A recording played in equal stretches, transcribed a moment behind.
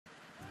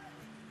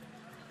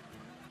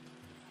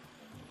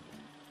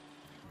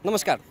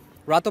नमस्कार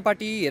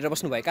रातोपाटी हेरेर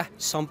बस्नुभएका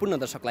सम्पूर्ण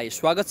दर्शकलाई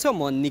स्वागत छ।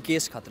 म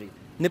निकेश खत्री।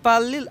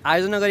 नेपालले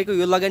आयोजना गरेको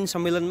यो लगानी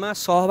सम्मेलनमा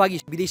सहभागी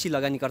विदेशी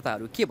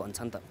लगानीकर्ताहरू के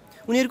भन्छन् त?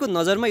 उनीहरूको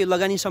नजरमा यो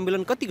लगानी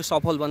सम्मेलन कतिको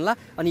सफल बन्ला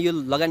अनि यो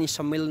लगानी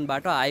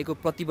सम्मेलनबाट आएको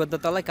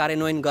प्रतिबद्धतालाई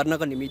कार्यान्वयन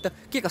गर्नको निमित्त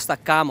के कस्ता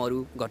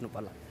कामहरू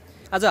गर्नुपर्ला?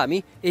 आज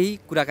हामी यही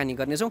कुराकानी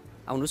गर्नेछौँ।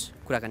 आउनुहोस्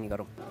कुराकानी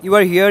गरौँ। You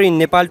are here in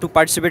Nepal to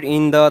participate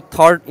in the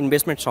third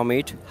investment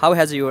summit. How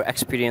hedge your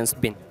experience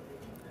bin?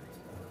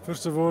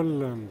 First of all,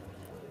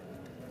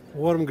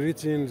 warm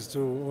greetings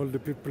to all the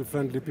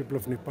friendly people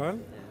of Nepal.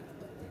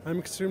 I'm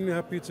extremely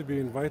happy to be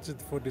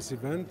invited for this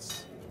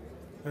event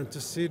and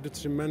to see the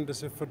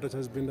tremendous effort that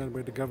has been done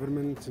by the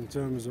government in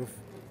terms of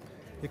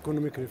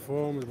economic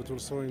reforms, but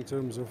also in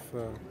terms of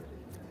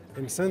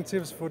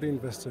incentives for the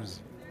investors.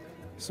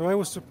 So I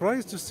was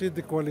surprised to see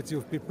the quality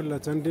of people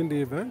attending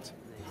the event,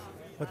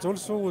 but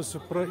also was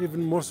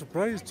even more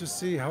surprised to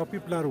see how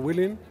people are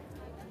willing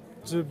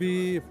to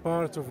be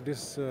part of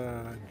this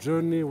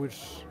journey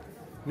which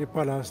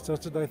Nepal has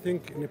started. I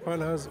think Nepal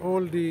has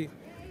all the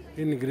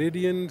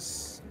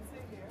ingredients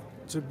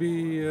to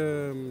be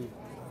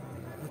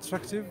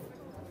attractive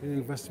in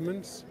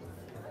investments.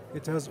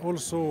 It has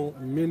also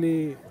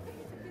many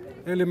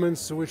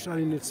elements which are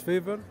in its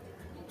favor: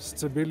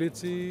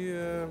 stability,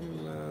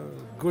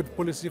 good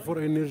policy for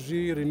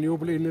energy,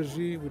 renewable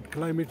energy, with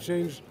climate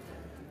change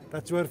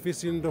that we are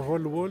facing in the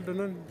whole world. And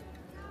then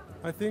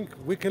I think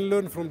we can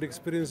learn from the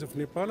experience of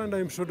Nepal, and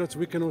I'm sure that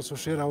we can also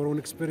share our own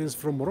experience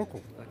from Morocco.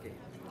 Okay.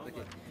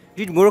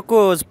 Did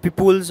Morocco's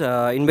peoples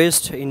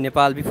invest in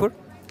Nepal before?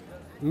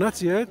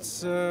 Not yet,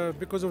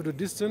 because of the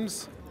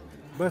distance,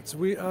 but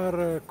we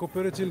are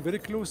cooperating very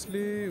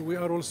closely. We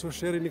are also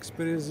sharing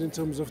experience in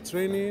terms of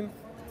training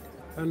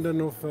and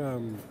then of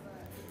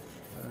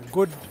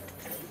good,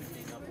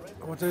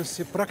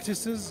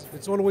 practices.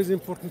 It's always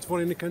important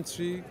for any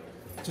country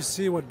to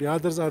see what the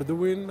others are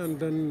doing and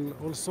then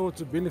also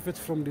to benefit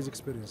from these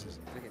experiences.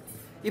 Okay.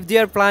 If they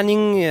are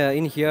planning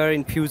in here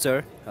in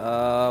future,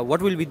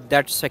 what will be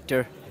that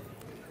sector?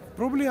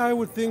 Probably I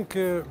would think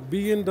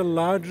being the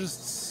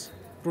largest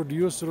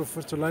producer of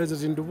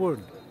fertilizers in the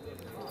world.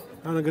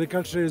 And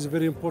agriculture is a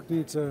very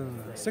important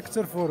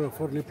sector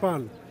for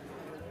Nepal.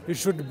 It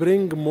should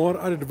bring more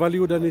added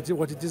value than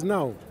what it is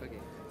now. Okay.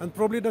 And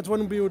probably that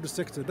won't be the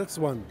sector, that's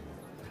one.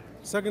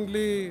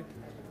 Secondly,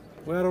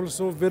 we are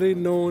also very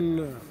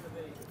known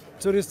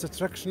tourist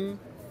attraction.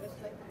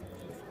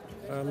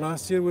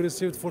 Last year we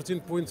received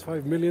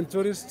 14.5 million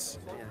tourists,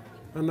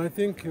 and I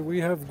think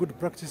we have good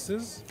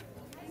practices.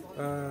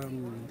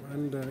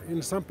 And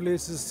in some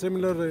places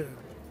similar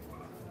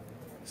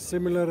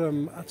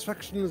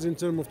attractions in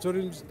terms of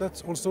tourism.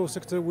 That's also a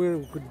sector where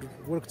we could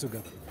work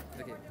together.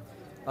 Okay.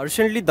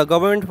 Recently, the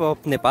government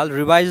of Nepal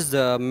revised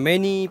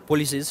many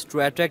policies to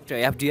attract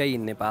FDI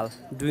in Nepal.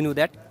 Do you know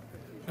that?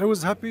 I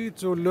was happy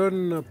to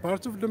learn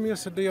part of them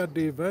yesterday at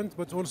the event,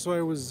 but also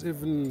I was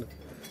even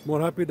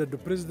more happy that the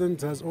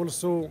president has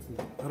also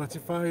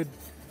ratified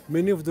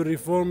many of the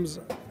reforms,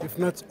 if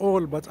not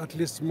all, but at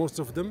least most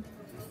of them,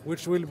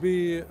 which will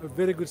be a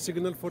very good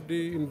signal for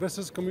the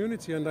investors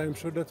community, and I'm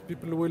sure that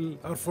people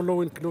are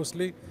following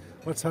closely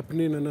what's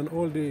happening, and then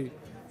all the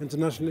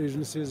international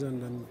agencies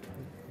and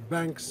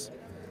banks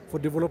for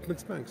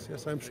development banks.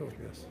 Yes, I'm sure,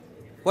 yes.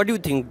 What do you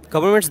think?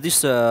 Government's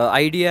this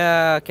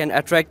idea can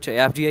attract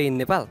FDI in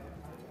Nepal?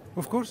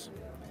 Of course,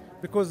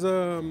 because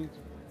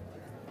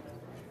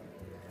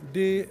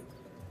the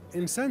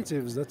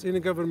incentives that any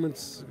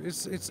government,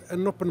 it's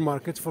an open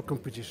market for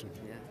competition.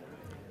 Yeah.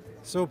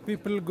 So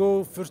people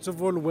go, first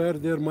of all, where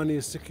their money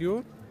is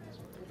secure,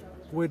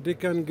 where they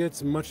can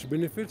get much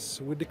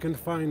benefits, where they can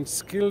find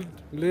skilled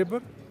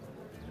labor,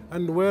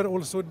 and where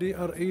also they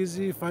are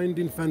easy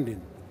finding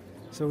funding.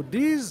 So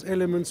these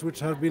elements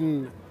which have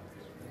been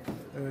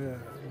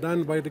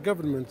done by the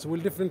government will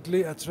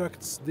definitely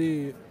attract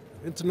the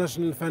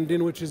international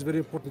funding, which is very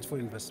important for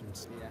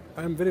investments. Yeah.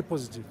 I am very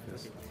positive,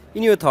 yes.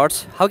 In your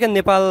thoughts, how can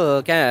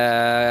Nepal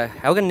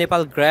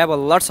grab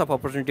lots of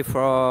opportunity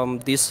from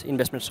this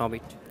investment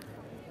summit?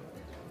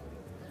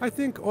 I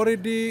think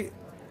already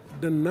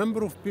the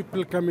number of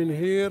people coming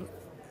here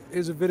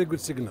is a very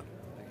good signal,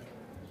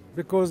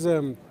 because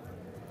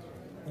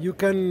you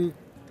can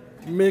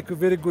make a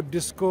very good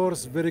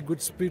discourse, very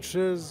good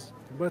speeches,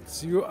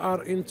 but you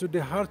are into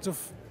the heart of,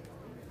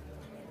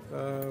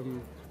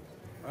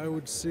 I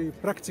would say,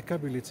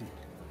 practicability.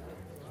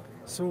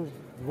 So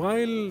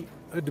while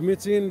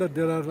admitting that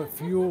there are a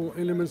few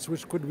elements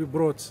which could be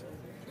brought,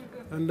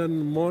 and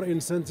then more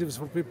incentives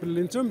for people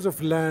in terms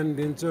of land,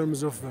 in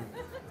terms of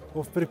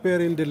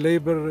preparing the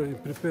labor,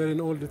 preparing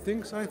all the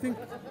things, I think,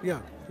 yeah,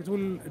 it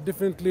will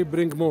definitely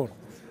bring more.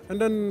 And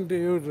then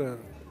the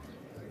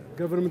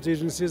government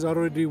agencies are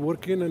already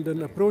working and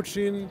then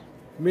approaching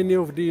many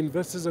of the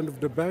investors and of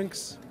the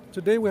banks.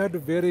 Today we had a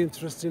very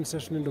interesting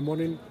session in the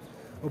morning,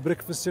 a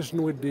breakfast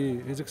session with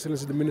His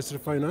Excellency the Minister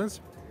of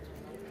Finance.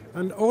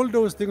 And all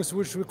those things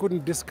which we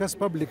couldn't discuss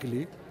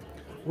publicly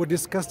were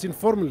discussed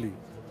informally.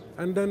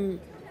 And then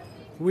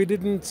we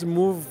didn't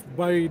move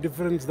by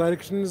different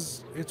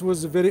directions. It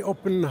was very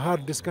open,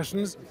 hard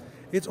discussions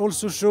It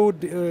also showed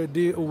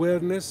the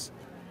awareness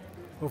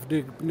of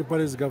the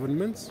Nepalese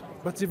government,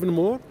 but even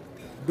more,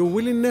 the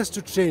willingness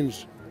to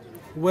change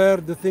where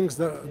the things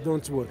that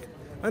don't work.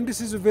 And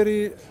this is a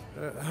very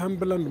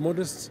humble and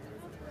modest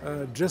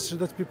gesture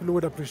that people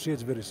would appreciate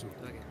very soon.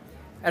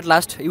 At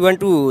last, you want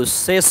to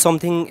say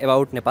something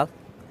about Nepal?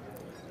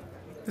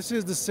 This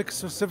is the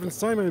 6th or 7th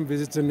time I'm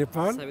visiting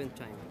Nepal. Seventh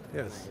time.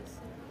 Yes.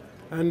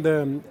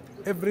 And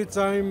every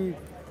time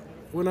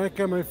when I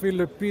come, I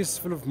feel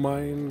peaceful of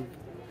mind.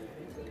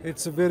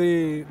 It's a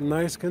very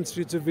nice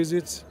country to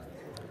visit.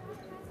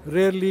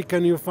 Rarely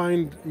can you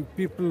find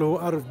people who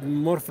are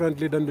more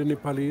friendly than the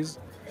Nepalese,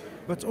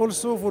 but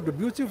also for the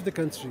beauty of the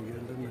country.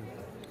 And then,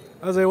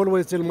 as I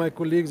always tell my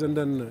colleagues and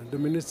then the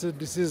minister,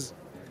 this is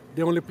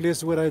the only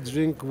place where I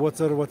drink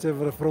water,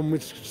 whatever, from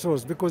which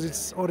source, because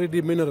it's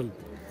already mineral.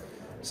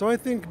 So I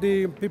think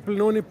the people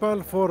know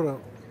Nepal for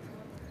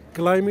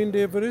climbing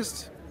the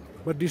Everest,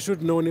 but they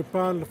should know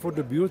Nepal for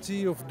the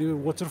beauty of the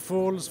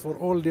waterfalls, for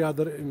all the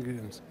other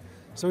ingredients.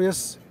 So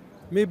yes,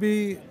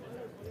 maybe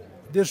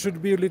there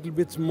should be a little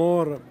bit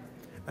more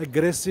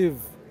aggressive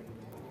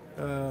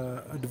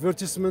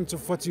advertisement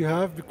of what you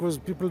have, because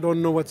people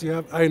don't know what you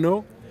have. I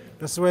know.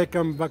 That's why I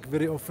come back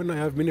very often. I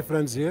have many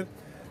friends here.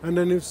 And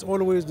then it's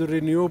always the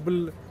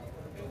renewable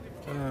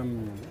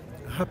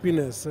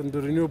happiness and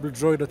the renewable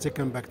joy that I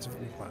come back to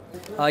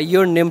Nepal.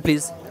 Your name,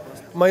 please.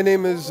 My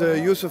name is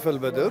Yusuf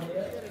Al-Badr.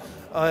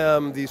 I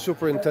am the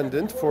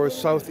Superintendent for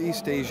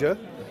Southeast Asia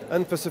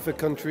and Pacific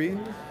Country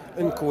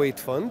in Kuwait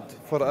Fund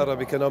for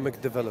Arab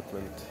Economic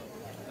Development.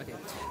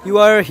 You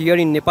are here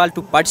in Nepal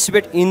to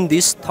participate in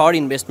this third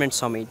investment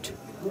summit.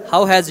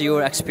 How has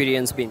your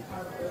experience been?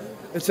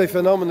 It's a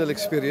phenomenal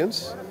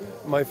experience.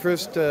 My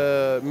first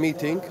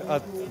meeting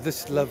at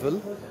this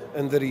level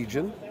in the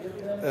region.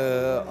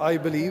 I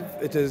believe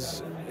it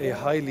is a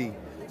highly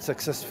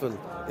successful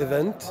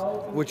event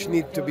which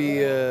need to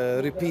be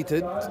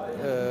repeated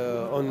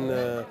on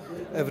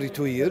every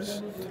 2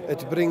 years.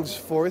 It brings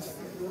forth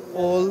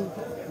all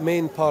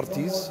main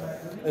parties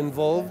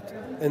involved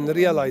in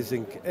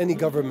realizing any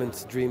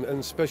government's dream, and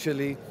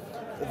especially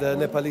the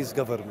Nepalese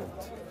government,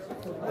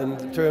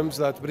 in terms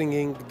that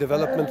bringing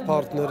development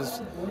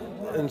partners,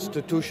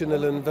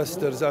 institutional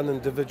investors and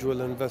individual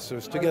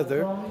investors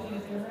together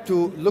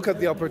to look at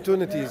the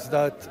opportunities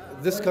that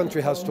this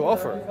country has to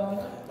offer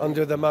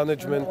under the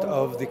management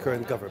of the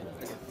current government.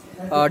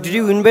 Did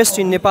you invest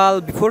in Nepal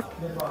before?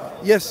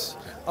 Yes,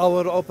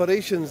 our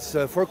operations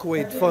for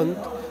Kuwait Fund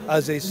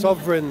as a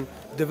sovereign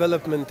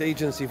development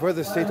agency for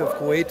the state of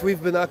Kuwait,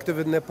 we've been active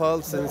in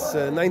Nepal since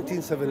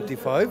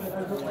 1975.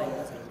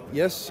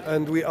 Yes,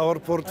 and our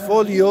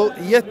portfolio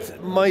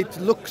yet might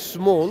look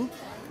small,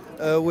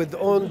 with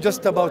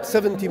just about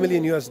 70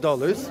 million US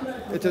dollars.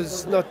 It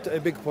is not a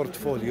big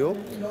portfolio,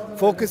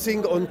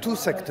 focusing on two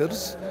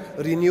sectors,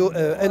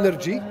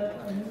 energy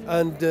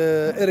and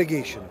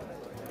irrigation,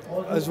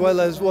 as well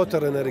as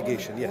water and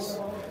irrigation, yes.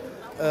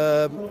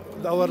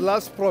 Our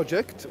last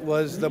project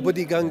was the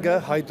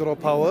Budiganga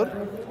hydropower.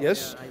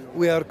 Yes,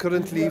 we are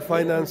currently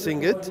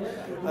financing it,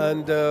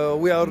 and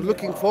we are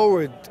looking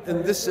forward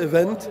in this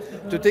event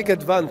to take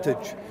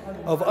advantage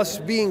of us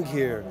being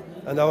here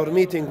and our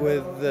meeting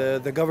with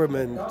the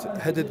government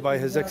headed by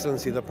His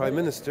Excellency the Prime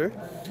Minister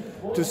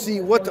to see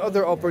what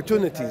other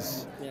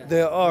opportunities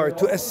there are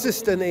to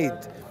assist and aid.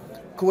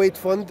 Kuwait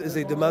Fund is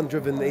a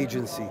demand-driven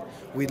agency.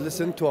 We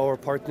listen to our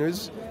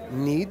partners'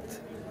 need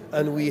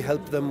and we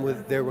help them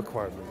with their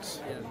requirements.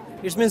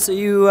 It means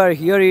you are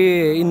here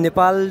in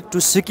Nepal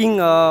to seeking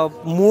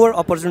more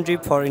opportunity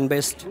for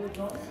invest.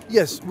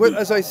 Yes, well,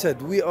 as I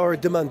said, we are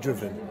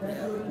demand-driven.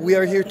 We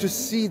are here to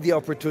see the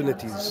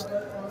opportunities,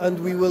 and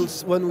we will,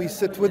 when we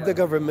sit with the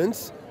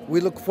governments, we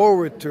look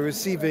forward to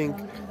receiving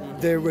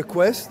their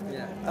request,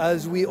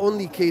 as we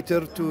only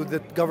cater to the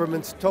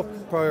government's top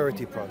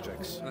priority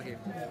projects.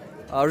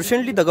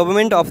 Recently, the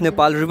government of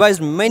Nepal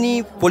revised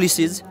many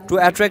policies to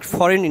attract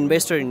foreign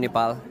investors in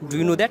Nepal. Do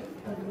you know that?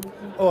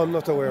 Oh, I'm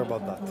not aware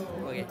about that.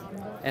 Okay.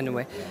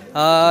 Anyway,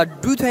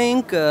 do you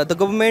think the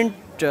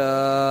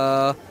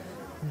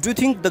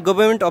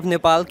government of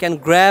Nepal can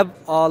grab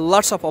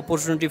lots of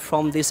opportunity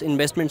from this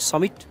investment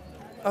summit?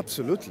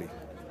 Absolutely.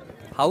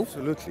 How?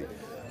 Absolutely.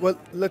 Well,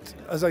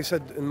 as I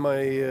said in my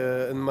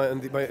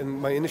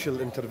initial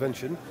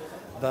intervention,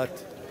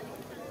 that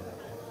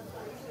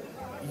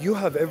you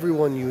have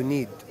everyone you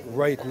need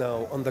right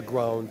now on the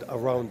ground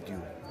around you,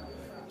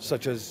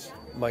 such as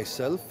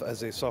myself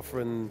as a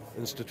sovereign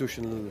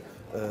institutional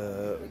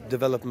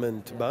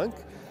development bank,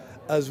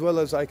 as well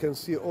as I can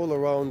see all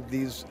around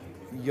these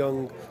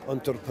young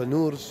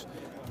entrepreneurs,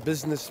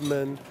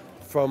 businessmen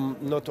from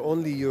not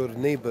only your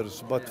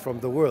neighbors but from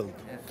the world.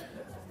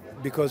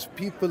 Because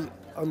people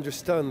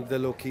understand the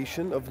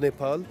location of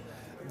Nepal,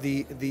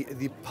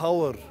 the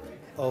power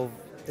of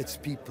its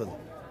people.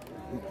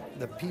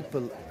 The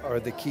people are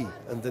the key,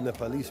 and the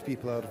Nepalese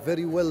people are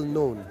very well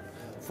known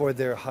for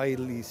their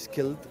highly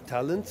skilled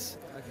talents,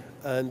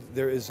 and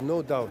there is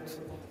no doubt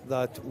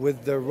that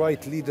with the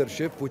right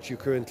leadership, which you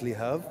currently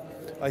have,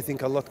 I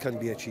think a lot can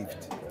be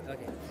achieved.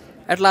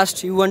 At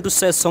last, you want to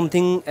say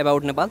something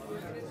about Nepal?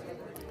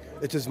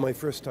 It is my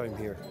first time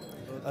here,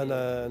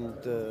 and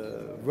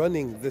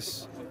running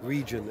this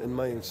region in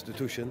my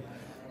institution,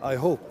 I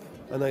hope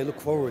and I look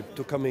forward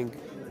to coming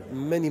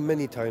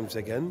many times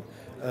again,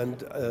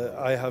 and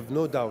I have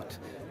no doubt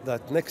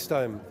that next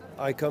time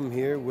I come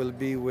here will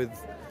be with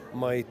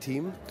my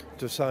team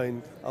to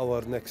sign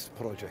our next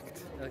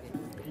project.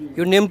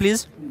 Your name,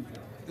 please.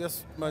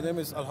 Yes, my name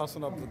is Al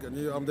Hassan Abdul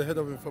Ghani. I'm the head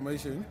of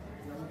information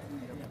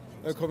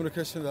and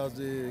communication at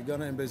the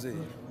Ghana Embassy.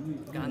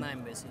 Ghana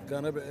Embassy.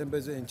 Ghana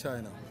Embassy in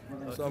China.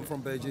 Okay. So I'm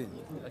from Beijing.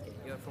 Okay,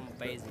 you're from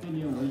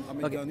Beijing.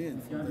 I'm a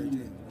Ghanaian from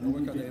Beijing. I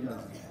work at the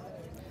embassy.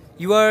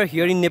 You are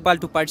here in Nepal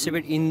to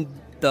participate in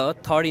the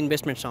third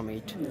investment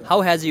summit.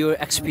 How has your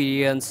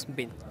experience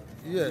been?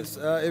 Yes,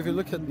 if you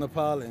look at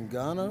Nepal and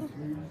Ghana,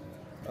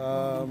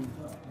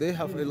 they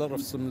have a lot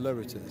of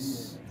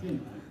similarities.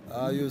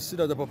 You see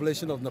that the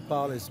population of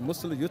Nepal is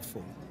mostly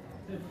youthful.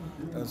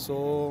 And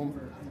so,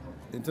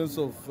 in terms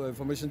of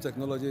information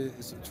technology,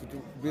 it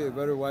should be a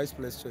very wise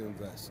place to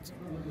invest.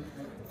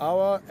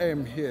 Our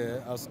aim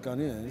here as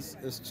Ghanaians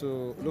is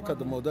to look at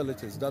the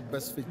modalities that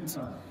best fit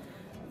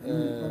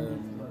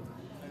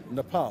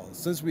Nepal,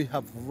 since we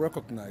have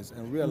recognized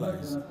and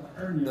realized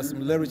the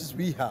similarities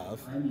we have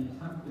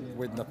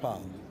with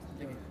Nepal.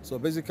 So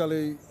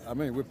basically, I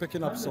mean, we're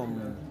picking up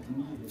some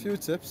few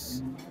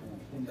tips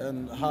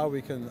and how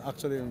we can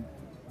actually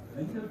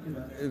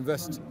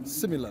invest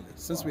similarly,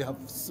 since we have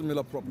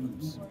similar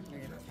problems.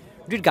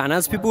 Did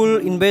Ghana's people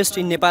invest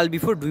in Nepal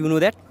before? Do you know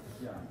that?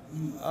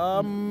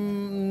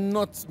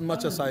 Not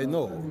much as I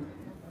know,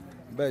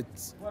 but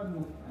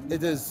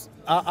it is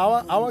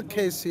our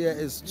case here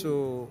is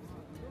to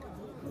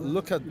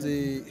look at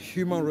the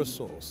human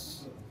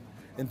resource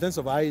in terms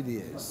of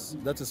ideas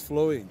that is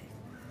flowing,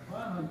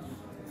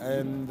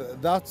 and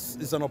that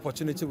is an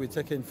opportunity we're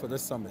taking for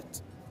this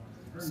summit.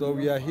 So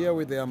we are here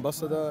with the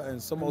ambassador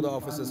and some other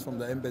officers from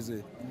the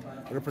embassy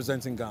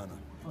representing Ghana.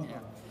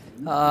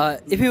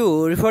 If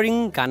you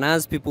referring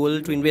Ghana's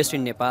people to invest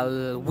in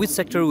Nepal, which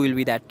sector will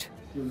be that?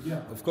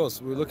 Of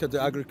course, we look at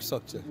the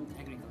agriculture.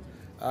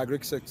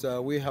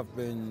 Agriculture, we have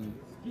been,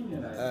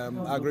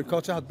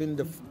 agriculture has been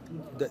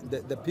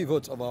the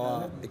pivot of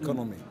our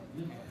economy.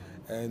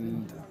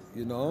 And,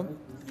 you know,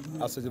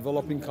 as a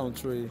developing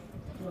country,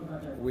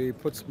 we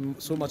put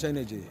so much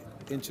energy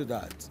into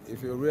that.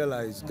 If you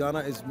realize, Ghana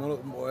is one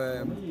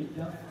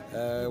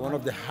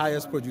of the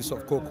highest producers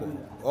of cocoa.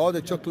 All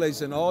the chocolates,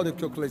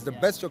 the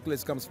best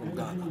chocolates comes from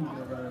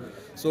Ghana.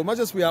 So much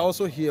as we are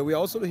also here, we are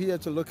also here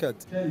to look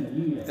at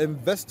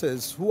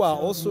investors who are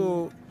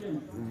also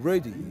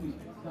ready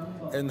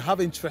and have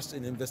interest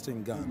in investing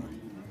in Ghana.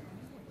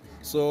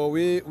 So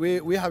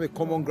we have a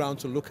common ground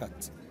to look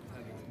at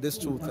these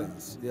two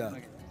things. Yeah.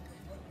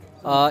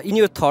 In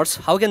your thoughts,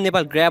 how can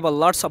Nepal grab a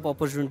lots of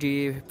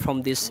opportunity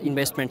from this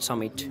investment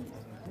summit?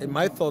 In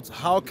my thoughts,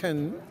 how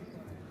can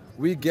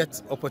we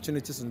get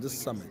opportunities in this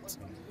summit?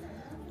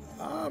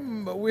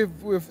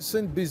 We've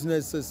seen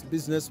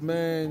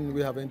businessmen,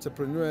 we have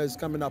entrepreneurs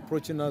coming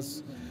approaching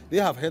us. They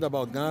have heard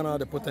about Ghana,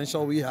 the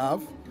potential we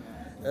have.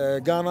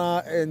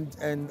 Ghana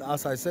and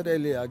as I said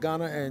earlier,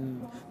 Ghana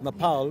and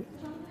Nepal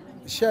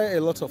share a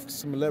lot of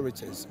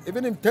similarities.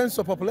 Even in terms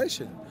of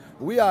population,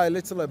 we are a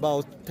little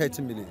about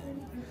 30 million.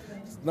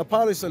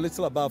 Nepal is a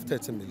little above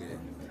 30 million.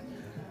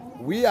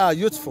 We are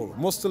youthful,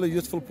 mostly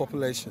youthful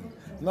population.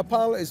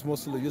 Nepal is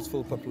mostly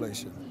youthful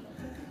population.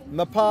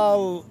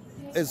 Nepal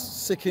is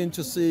seeking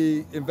to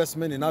see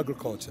investment in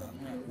agriculture.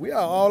 We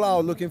are all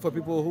out looking for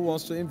people who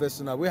wants to invest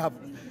in that. We have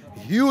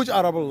huge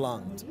arable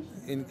land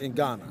in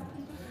Ghana.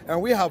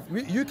 And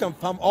you can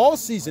farm all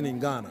season in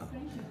Ghana.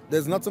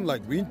 There's nothing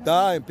like winter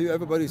and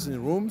everybody's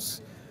in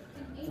rooms.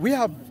 We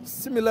have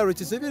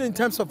similarities even in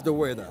terms of the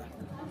weather.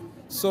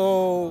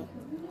 So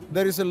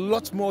there is a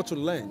lot more to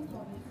learn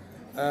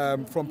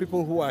from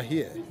people who are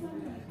here.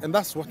 And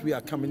that's what we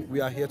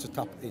are here to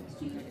tap in.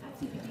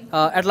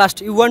 At last,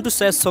 you want to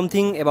say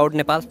something about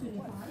Nepal?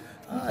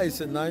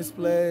 It's a nice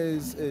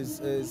place.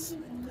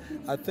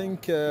 I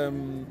think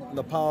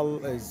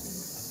Nepal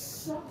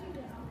is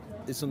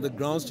on the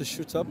grounds to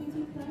shoot up.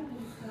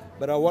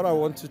 But what I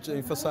wanted to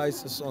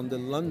emphasize is on the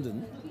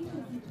London,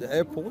 the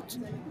airport.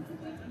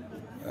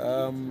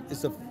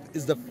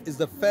 Is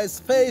the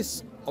first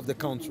phase of the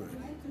country.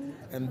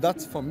 And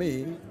that, for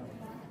me,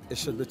 it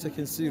should be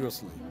taken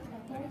seriously.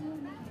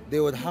 They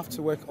would have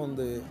to work on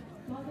the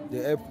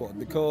airport,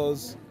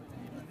 because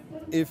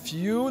if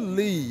you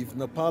leave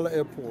Nepal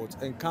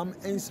airport and come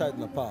inside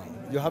Nepal,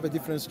 you have a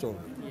different story.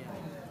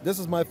 This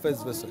is my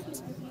first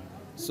visit.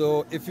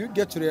 So if you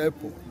get to the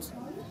airport,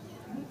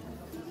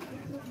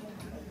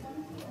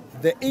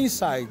 the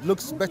inside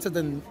looks better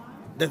than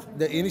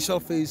the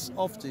initial phase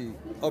of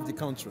the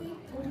country.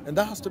 And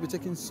that has to be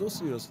taken so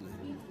seriously.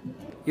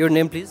 Your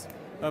name, please?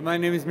 My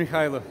name is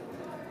Mikhailo.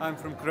 I'm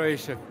from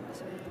Croatia.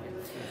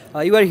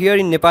 You are here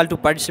in Nepal to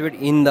participate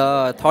in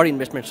the third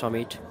investment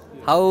summit.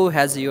 How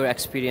has your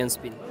experience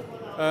been?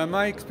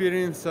 My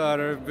experience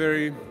are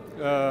very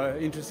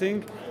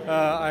interesting.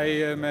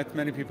 I met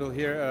many people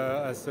here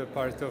as a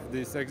part of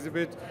this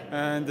exhibit,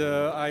 and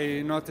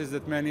I noticed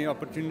that many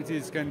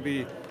opportunities can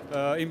be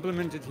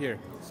implemented here.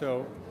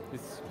 So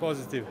it's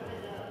positive.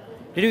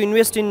 Did you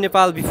invest in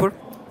Nepal before?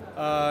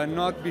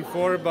 Not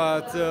before,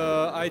 but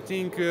I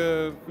think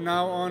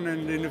now on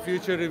and in the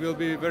future it will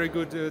be a very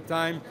good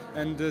time,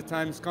 and the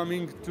time's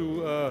coming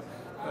to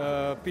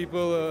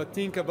people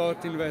think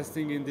about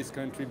investing in this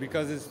country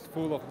because it's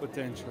full of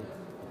potential.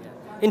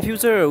 In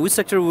future, which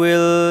sector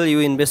will you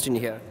invest in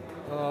here?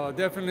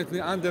 Definitely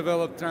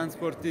undeveloped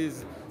transport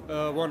is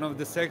one of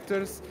the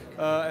sectors.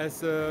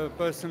 As a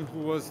person who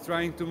was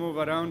trying to move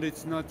around,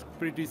 it's not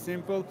pretty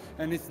simple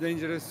and it's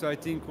dangerous. So I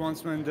think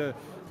once when the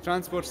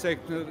transport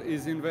sector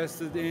is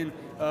invested in,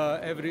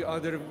 every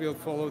other will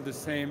follow the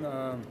same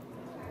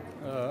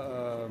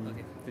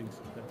things.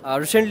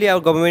 Recently,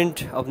 our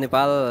government of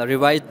Nepal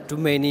revised too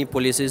many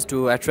policies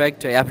to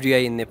attract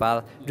FDI in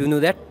Nepal. Do you know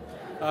that?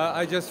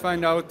 I just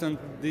find out on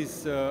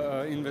this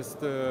Invest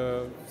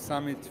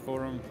Summit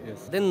forum,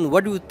 yes. Then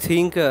what do you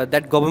think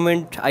that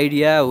government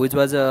idea, which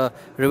was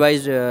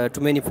revised too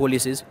many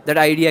policies, that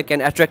idea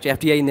can attract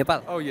FDI in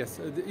Nepal? Oh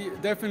yes,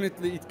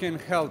 definitely it can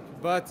help,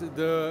 but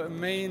the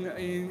main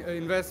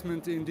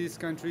investment in this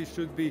country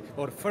should be,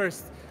 or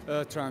first,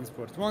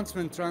 transport. Once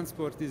when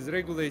transport is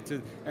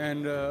regulated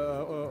and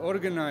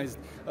organized,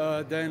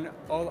 then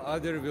all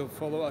other will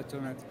follow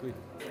automatically.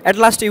 At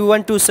last, you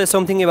want to say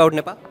something about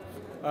Nepal?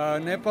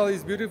 Nepal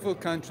is a beautiful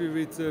country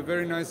with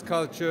very nice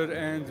culture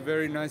and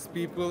very nice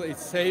people.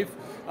 It's safe.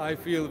 I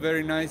feel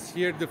very nice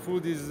here. The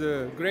food is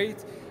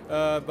great.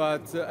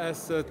 But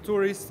as a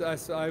tourist,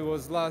 as I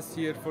was last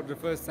year for the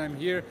first time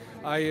here,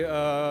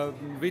 I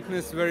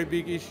witnessed very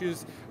big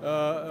issues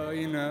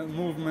in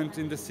movement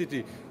in the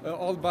city.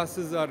 All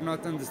buses are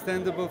not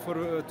understandable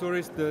for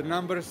tourists. The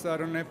numbers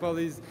are on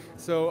Nepalese.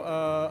 So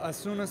as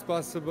soon as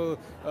possible,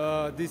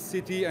 this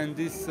city and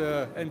this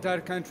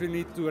entire country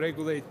need to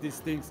regulate these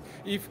things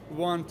if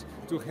want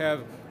to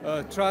have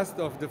trust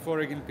of the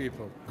foreign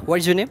people. What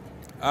is your name?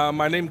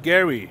 My name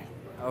Gary.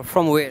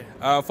 From where?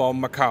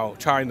 From Macau,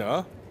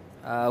 China.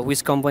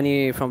 Which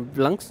company from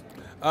belongs?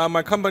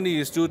 My company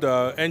is do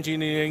the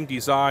engineering,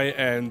 design,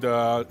 and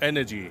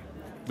energy,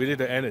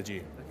 related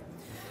energy.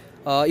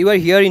 You are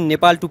here in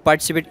Nepal to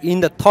participate in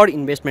the third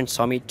investment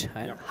summit.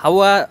 Yeah.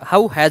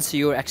 How has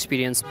your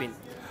experience been?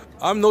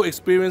 I'm no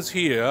experience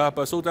here,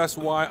 but so that's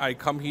why I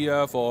come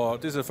here for,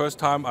 this is the first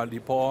time at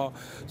Nepal.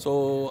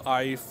 So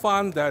I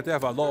found that they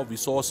have a lot of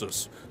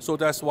resources. So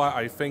that's why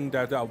I think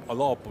that there are a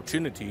lot of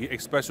opportunity,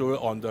 especially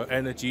on the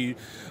energy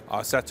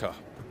sector.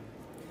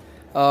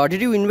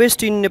 Did you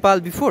invest in Nepal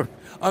before?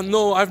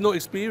 No, I have no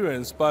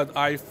experience, but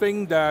I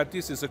think that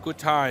this is a good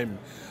time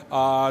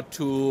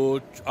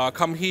to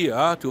come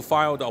here to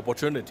find the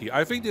opportunity.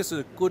 I think this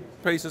is good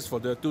places for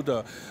the do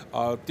the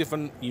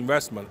different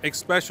investment.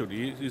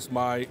 Especially, is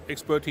my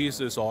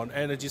expertise is on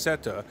energy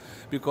sector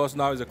because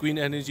now the green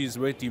energy is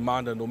very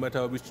demanded no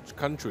matter which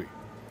country.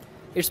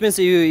 It means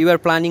you are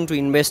planning to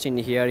invest in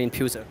here in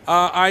future.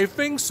 I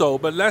think so,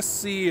 but let's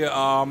see.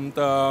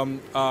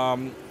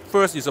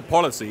 First is a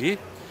policy.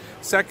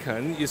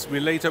 Second is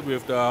related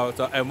with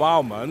the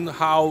environment,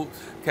 how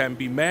can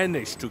be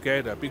managed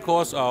together.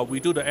 Because we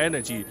do the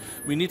energy,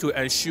 we need to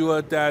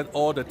ensure that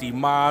all the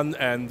demand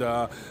and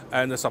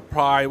the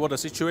supply, what the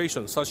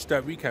situation, such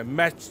that we can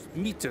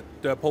meet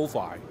the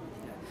profile.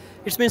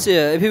 It means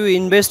if you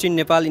invest in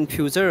Nepal in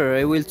future,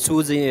 you will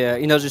choose the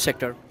energy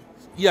sector.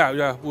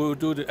 Yeah, we'll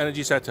do the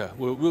energy sector.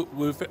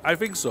 I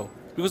think so,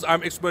 because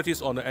I'm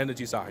expertise on the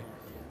energy side.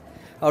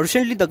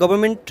 Recently, the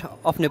government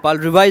of Nepal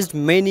revised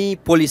many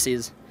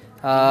policies.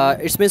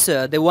 It means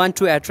they want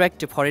to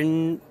attract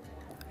foreign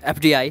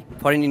FDI,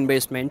 foreign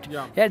investment.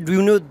 Yeah. Do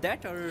you know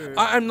that? Or?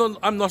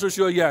 I'm not so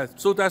sure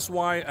yet. So that's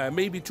why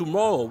maybe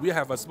tomorrow we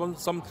have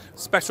some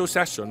special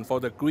session for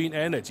the green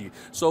energy.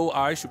 So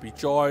I should be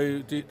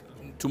joined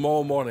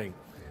tomorrow morning.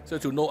 So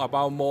to know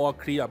about more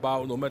clear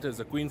about no matter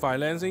the green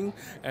financing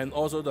and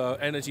also the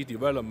energy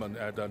development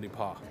at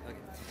Nepal. Okay.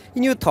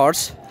 In your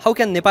thoughts, how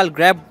can Nepal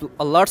grab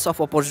a lots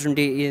of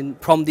opportunity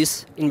from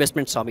this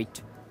investment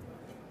summit?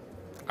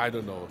 I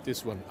don't know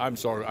this one. I'm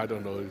sorry, I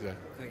don't know. Okay.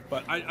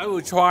 But I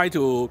will try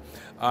to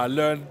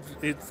learn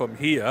it from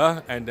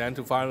here and then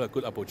to find a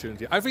good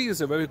opportunity. I think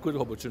it's a very good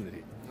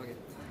opportunity. Okay.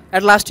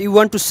 At last, you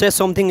want to say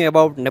something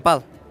about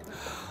Nepal?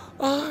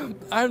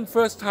 I'm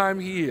first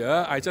time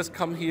here. I just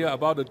come here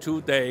about the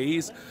 2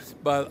 days,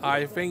 but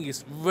I think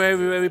it's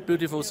very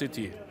beautiful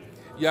city.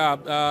 Yeah,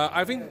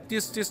 I think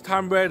this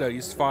time weather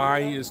is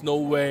fine. It's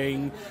no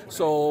rain.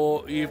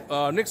 So if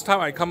next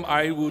time I come,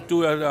 I will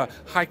do a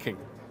hiking.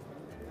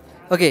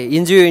 Okay,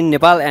 enjoy in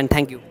Nepal and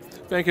thank you.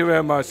 Thank you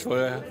very much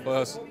for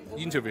this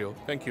interview.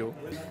 Thank you.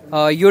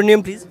 Your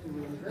name, please?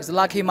 It's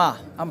Lucky Ma.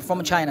 I'm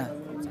from China.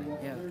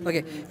 Yeah.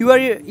 Okay,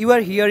 you are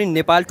here in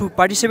Nepal to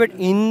participate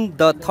in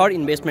the third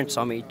investment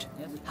summit.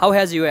 How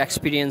has your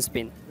experience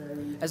been?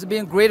 It's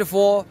been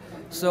grateful.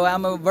 So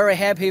I'm very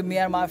happy. Me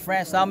and my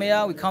friend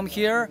Samia, we come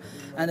here,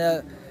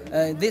 and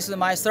this is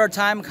my third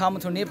time coming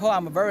to Nepal.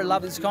 I'm very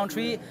love this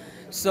country.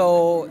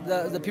 So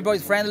the people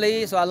is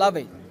friendly, so I love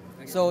it.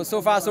 So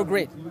far so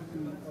great.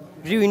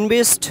 Did you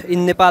invest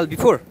in Nepal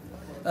before?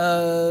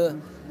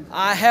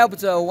 I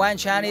helped one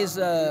Chinese,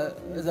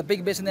 the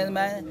big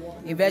businessman,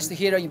 invest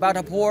here in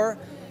Ratopati.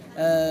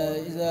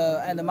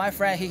 And my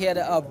friend, he had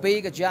a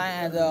big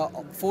giant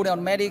food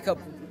and medical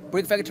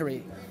brick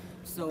factory.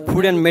 So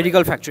Food and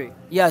medical factory.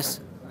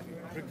 yes,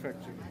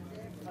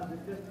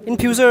 In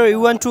future, you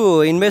want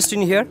to invest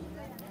in here?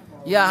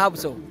 yeah, I hope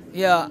so.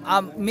 Yeah,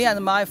 me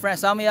and my friend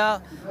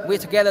Samia, we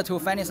together to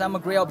find some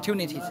great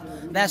opportunities.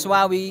 That's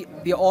why we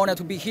be honored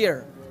to be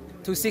here,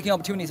 to seeking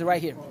opportunities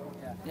right here.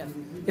 Yeah.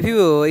 If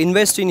you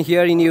invest in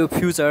here in your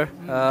future,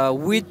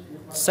 which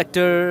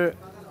sector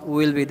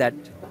will be that?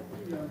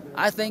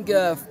 I think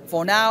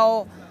for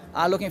now,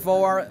 looking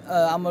forward,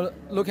 I'm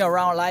looking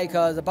around like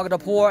the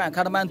Bhagatapur and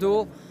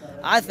Kathmandu.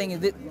 I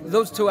think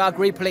those two are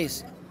great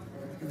places.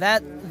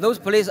 Those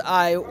places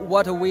are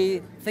what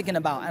we thinking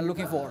about and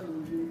looking for.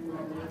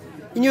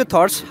 In your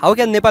thoughts, how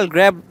can Nepal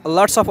grab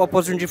lots of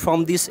opportunity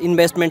from this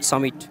investment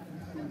summit?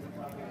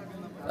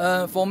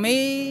 For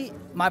me,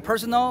 my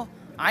personal,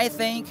 I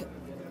think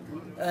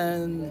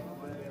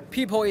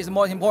people is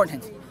more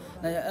important.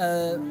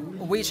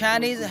 We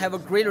Chinese have a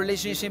great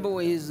relationship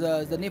with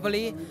the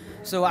Nepali,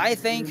 so I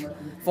think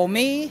for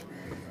me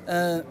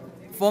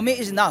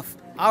it's enough.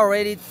 I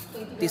already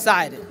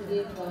decided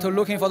to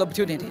looking for the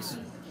opportunities.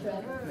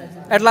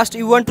 At last,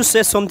 you want to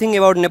say something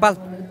about Nepal?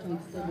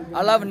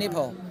 I love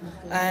Nepal,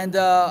 and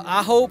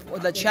I hope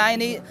the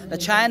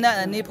China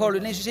and Nepal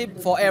relationship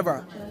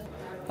forever.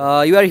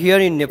 You are here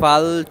in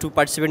Nepal to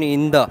participate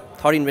in the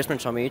third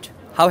investment summit.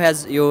 How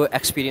has your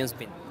experience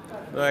been?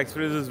 The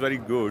experience is very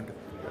good.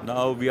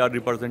 Now we are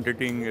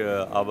representing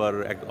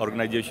our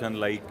organization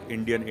like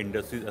Indian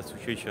Industries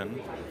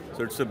Association.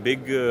 So it's a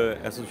big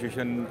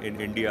association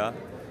in India.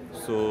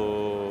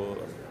 So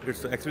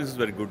its experience is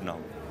very good now.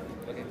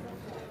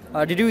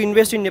 Did you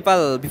invest in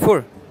Nepal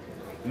before?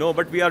 No,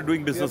 but we are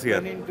doing business We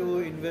are here. planning to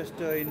invest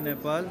in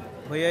Nepal.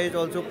 Bhaiya is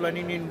also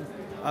planning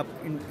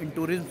in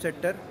tourism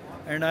sector,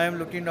 and I am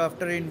looking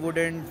after in wood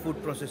and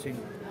food processing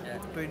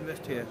to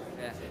invest here.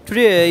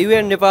 Today, you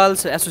and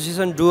Nepal's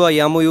association do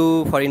a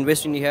MOU for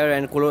investing here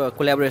and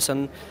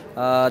collaboration.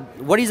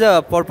 What is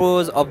the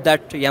purpose of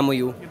that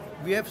MOU?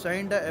 We have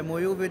signed a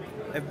MOU with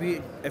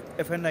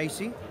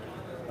FNIC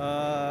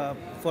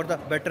for the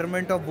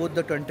betterment of both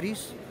the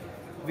countries.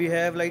 We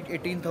have like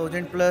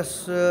 18,000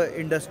 plus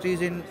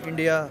industries in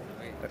India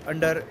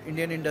under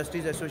Indian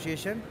Industries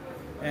Association,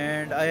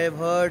 and I have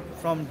heard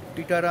from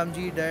Tita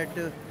Ramji that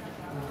the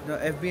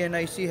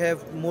FBNIC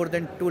have more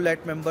than 2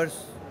 lakh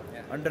members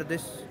under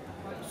this.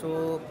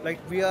 So like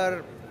we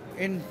are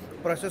in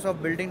process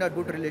of building a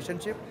good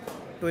relationship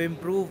to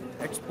improve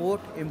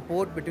export,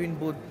 import between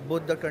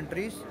both the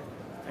countries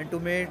and to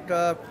make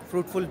a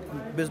fruitful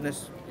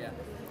business.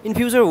 In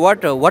future,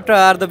 what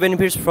are the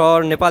benefits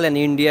for Nepal and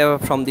India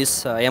from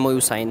this MOU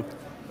sign?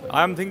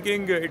 I am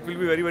thinking it will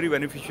be very, very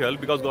beneficial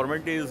because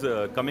government is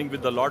coming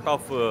with a lot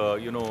of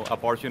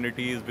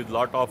opportunities, with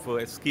lot of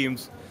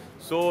schemes.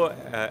 So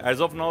as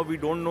of now, we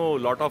don't know a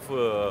lot of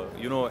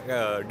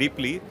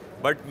deeply,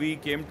 but we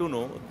came to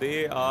know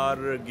they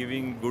are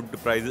giving good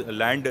price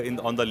land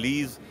on the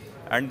lease,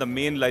 and the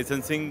main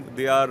licensing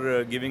they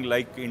are giving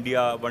like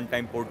India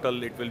one-time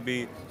portal. It will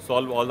be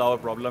solve all our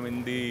problem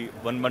in the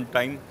 1 month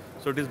time.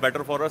 So it is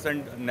better for us,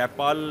 and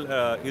Nepal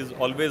is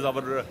always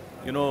our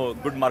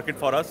good market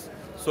for us.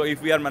 So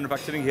if we are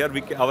manufacturing here,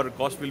 our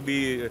cost will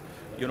be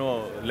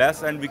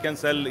less, and we can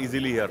sell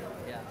easily here.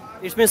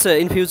 It means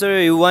in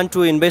future you want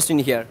to invest in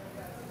here.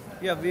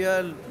 Yeah, we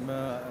are,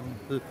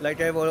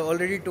 like I've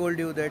already told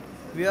you that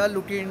we are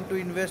looking to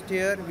invest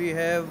here. We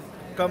have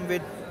come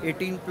with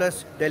 18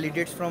 plus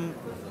delegates from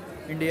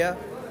India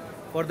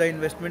for the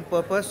investment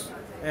purpose,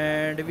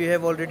 and we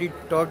have already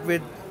talked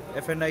with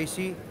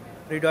FNIC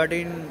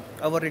regarding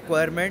our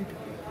requirement,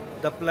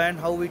 the plan,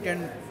 how we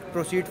can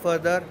proceed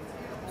further.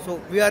 So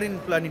we are in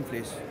planning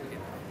phase.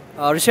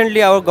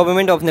 Recently, our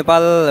government of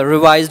Nepal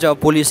revised a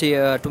policy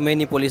to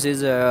many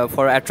policies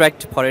for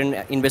attract foreign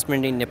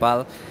investment in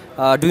Nepal.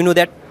 Do you know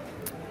that?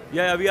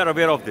 Yeah, we are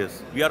aware of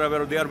this. We are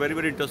aware. They are very,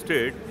 very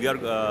interested.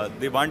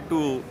 They want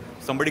to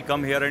somebody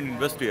come here and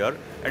invest here,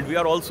 and we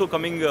are also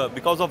coming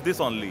because of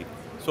this only.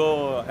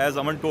 So as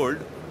Aman told,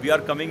 we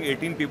are coming.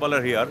 18 people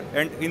are here,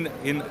 and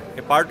in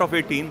a part of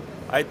 18,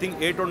 I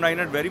think 8 or 9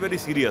 are very, very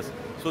serious.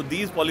 So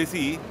these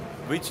policy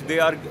which they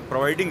are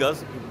providing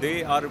us,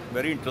 they are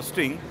very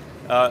interesting.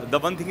 The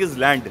one thing is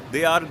land.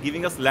 They are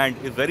giving us land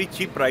at very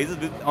cheap prices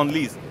on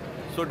lease.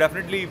 So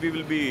definitely we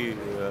will be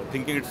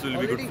thinking it will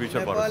be good future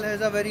Nepal for us. Nepal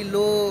has a very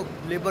low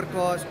labor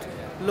cost,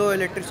 low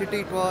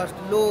electricity cost,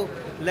 low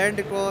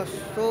land cost.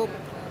 So,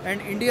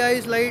 and India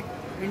is like,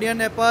 India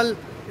Nepal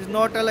is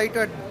not like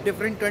a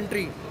different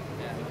country.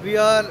 We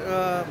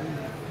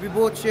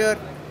both share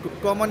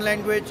common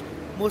language.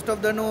 Most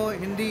of them know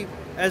Hindi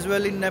as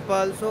well in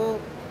Nepal. So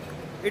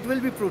it will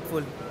be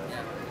fruitful.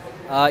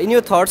 In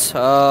your thoughts,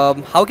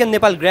 how can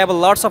Nepal grab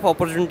lots of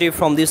opportunity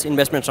from this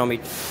investment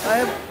summit?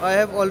 I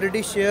have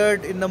already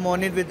shared in the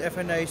morning with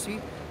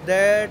FNIC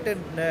that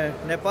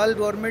Nepal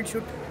government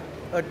should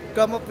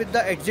come up with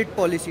the exit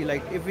policy.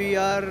 Like if we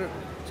are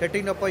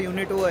setting up a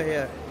unit over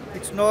here,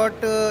 it's not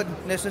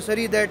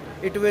necessary that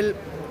it will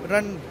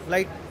run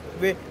like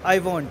way I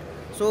want.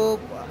 So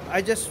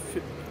I just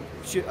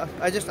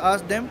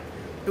ask them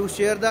to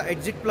share the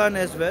exit plan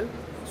as well,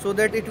 so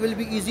that it will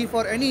be easy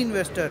for any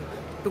investor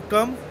to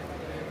come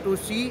to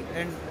see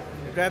and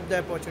grab the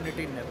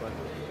opportunity in Nepal.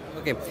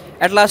 Okay.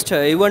 At last,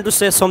 you want to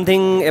say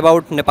something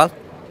about Nepal?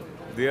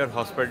 Their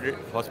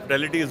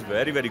hospitality is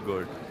very, very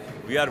good.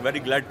 We are very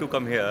glad to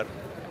come here,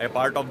 a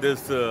part of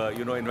this,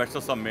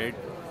 investor summit.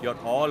 Your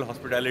all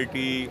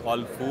hospitality,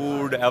 all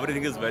food,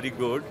 everything is very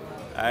good.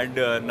 And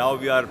now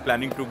we are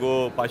planning to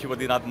go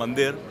Pashupatinath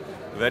Mandir,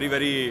 very,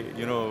 very,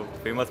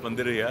 famous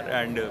mandir here,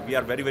 and we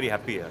are very, very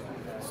happy here.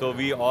 So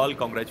we all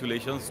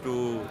congratulations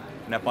to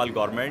Nepal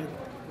government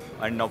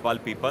and Nepal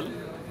people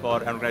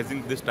for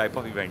organizing this type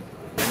of event.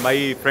 And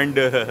my friend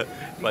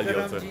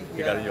Balji also,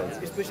 Tikaramji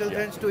also. Special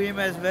thanks to him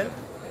as well.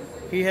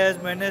 He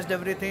has managed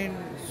everything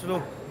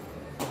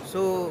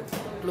so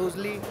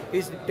closely.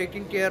 He's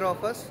taking care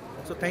of us.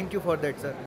 So thank you for that, sir.